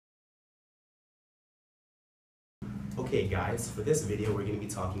Okay guys, for this video we're going to be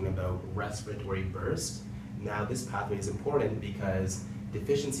talking about respiratory burst. Now this pathway is important because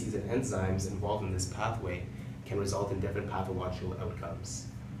deficiencies in enzymes involved in this pathway can result in different pathological outcomes.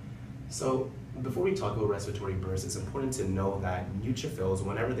 So before we talk about respiratory burst, it's important to know that neutrophils,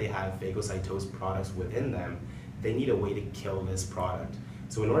 whenever they have phagocytosed products within them, they need a way to kill this product.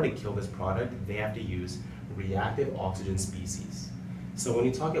 So in order to kill this product, they have to use reactive oxygen species. So when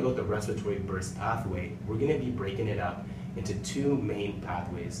you talk about the respiratory burst pathway, we're going to be breaking it up into two main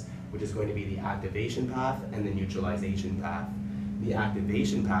pathways, which is going to be the activation path and the neutralization path. The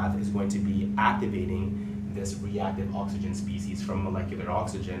activation path is going to be activating this reactive oxygen species from molecular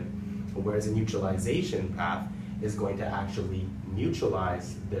oxygen, whereas the neutralization path is going to actually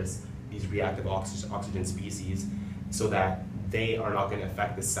neutralize these reactive oxygen species so that they are not going to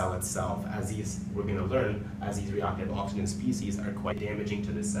affect the cell itself, as we're going to learn, as these reactive oxygen species are quite damaging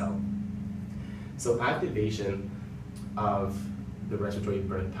to the cell. So activation of the respiratory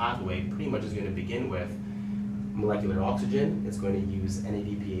burst pathway pretty much is going to begin with molecular oxygen. It's going to use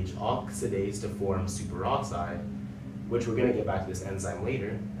NADPH oxidase to form superoxide, which we're going to get back to this enzyme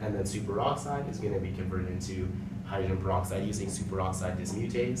later, and then superoxide is going to be converted into hydrogen peroxide using superoxide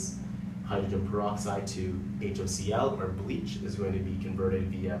dismutase. Hydrogen peroxide to HOCl, or bleach, is going to be converted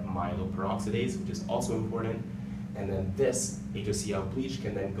via myeloperoxidase, which is also important. And then this HOCl bleach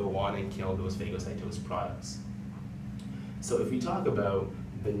can then go on and kill those phagocytosed products. So if we talk about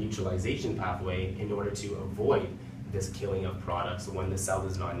the neutralization pathway, in order to avoid this killing of products when the cell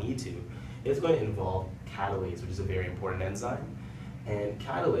does not need to, it's going to involve catalase, which is a very important enzyme. And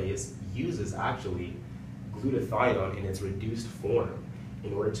catalase uses actually glutathione in its reduced form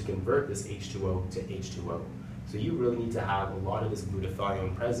in order to convert this H2O to H2O. So you really need to have a lot of this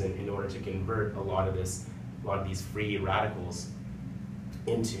glutathione present in order to convert a lot of these free radicals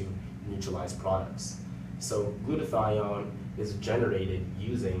into neutralized products. So glutathione is generated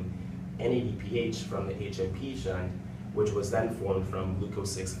using NADPH from the HMP shunt, which was then formed from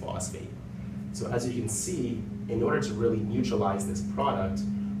glucose 6-phosphate. So as you can see, in order to really neutralize this product,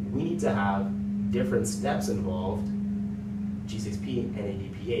 we need to have different steps involved, G6P,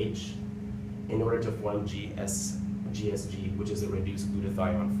 NADPH, in order to form GSG, which is a reduced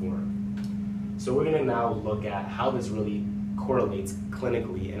glutathione form. So we're going to now look at how this really correlates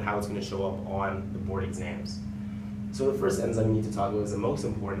clinically and how it's going to show up on the board exams. So the first enzyme we need to talk about is the most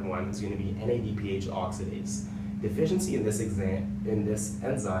important one. It's going to be NADPH oxidase. Deficiency in this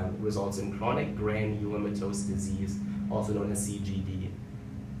enzyme results in chronic granulomatous disease, also known as CGD.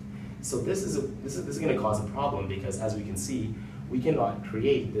 So this is going to cause a problem because, as we can see, we cannot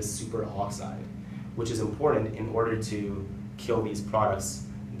create this superoxide, which is important in order to kill these products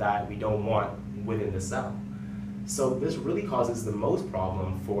that we don't want within the cell. So this really causes the most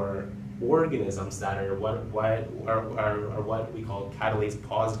problem for organisms that are what we call catalase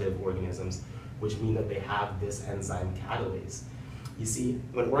positive organisms, which mean that they have this enzyme catalase. You see,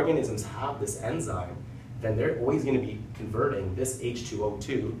 when organisms have this enzyme, then they're always going to be converting this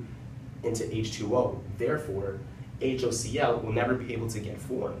H2O2 into H2O. Therefore, HOCl will never be able to get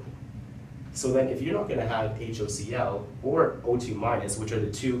formed. So then if you're not going to have HOCl or O2-, which are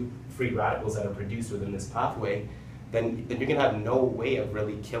the two free radicals that are produced within this pathway, then you're going to have no way of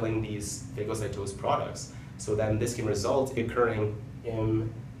really killing these phagocytosed products. So then this can result in occurring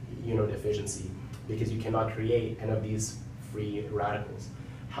immunodeficiency because you cannot create any of these free radicals.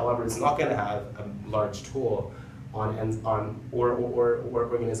 However, it's not going to have a large toll on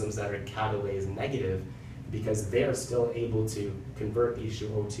organisms that are catalase negative, because they are still able to convert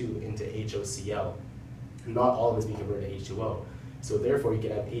H2O2 into HOCl. Not all of it's being converted to H2O. So therefore you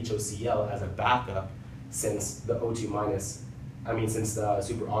can have HOCl as a backup since the since the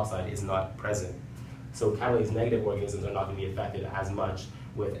superoxide is not present. So catalase negative organisms are not going to be affected as much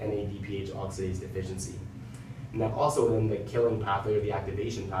with NADPH oxidase deficiency. Now also within the killing pathway or the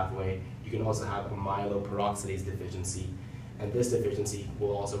activation pathway, you can also have a myeloperoxidase deficiency, and this deficiency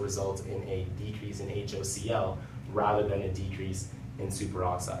will also result in a decrease in HOCl rather than a decrease in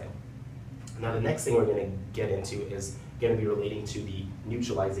superoxide. Now the next thing we're going to get into is going to be relating to the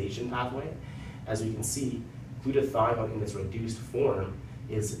neutralization pathway. As we can see, glutathione in its reduced form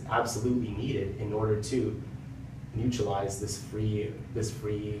is absolutely needed in order to neutralize this free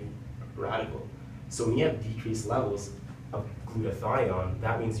radical. So when you have decreased levels of glutathione,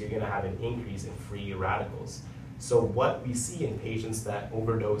 that means you're going to have an increase in free radicals. So what we see in patients that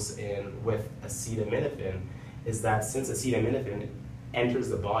overdose with acetaminophen is that since acetaminophen enters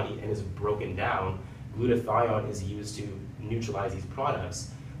the body and is broken down, glutathione is used to neutralize these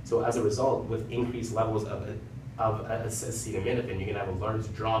products. So as a result, with increased levels of of acetaminophen, you're going to have a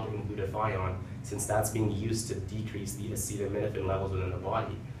large drop in glutathione, since that's being used to decrease the acetaminophen levels within the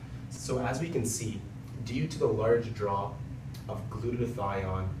body. So as we can see, due to the large drop of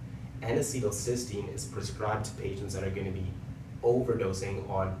glutathione, N-acetylcysteine is prescribed to patients that are going to be overdosing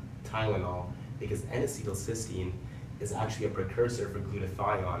on Tylenol, because N-acetylcysteine is actually a precursor for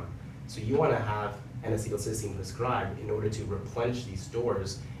glutathione. So you want to have N-acetylcysteine prescribed in order to replenish these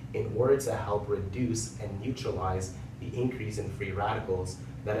stores in order to help reduce and neutralize the increase in free radicals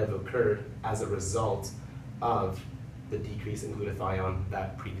that have occurred as a result of the decrease in glutathione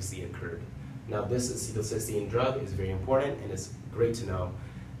that previously occurred. Now, this acetylcysteine drug is very important and it's great to know.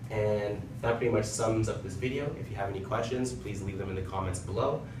 And that pretty much sums up this video. If you have any questions, please leave them in the comments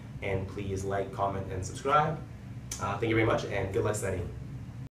below. And please like, comment, and subscribe. Thank you very much, and good luck studying.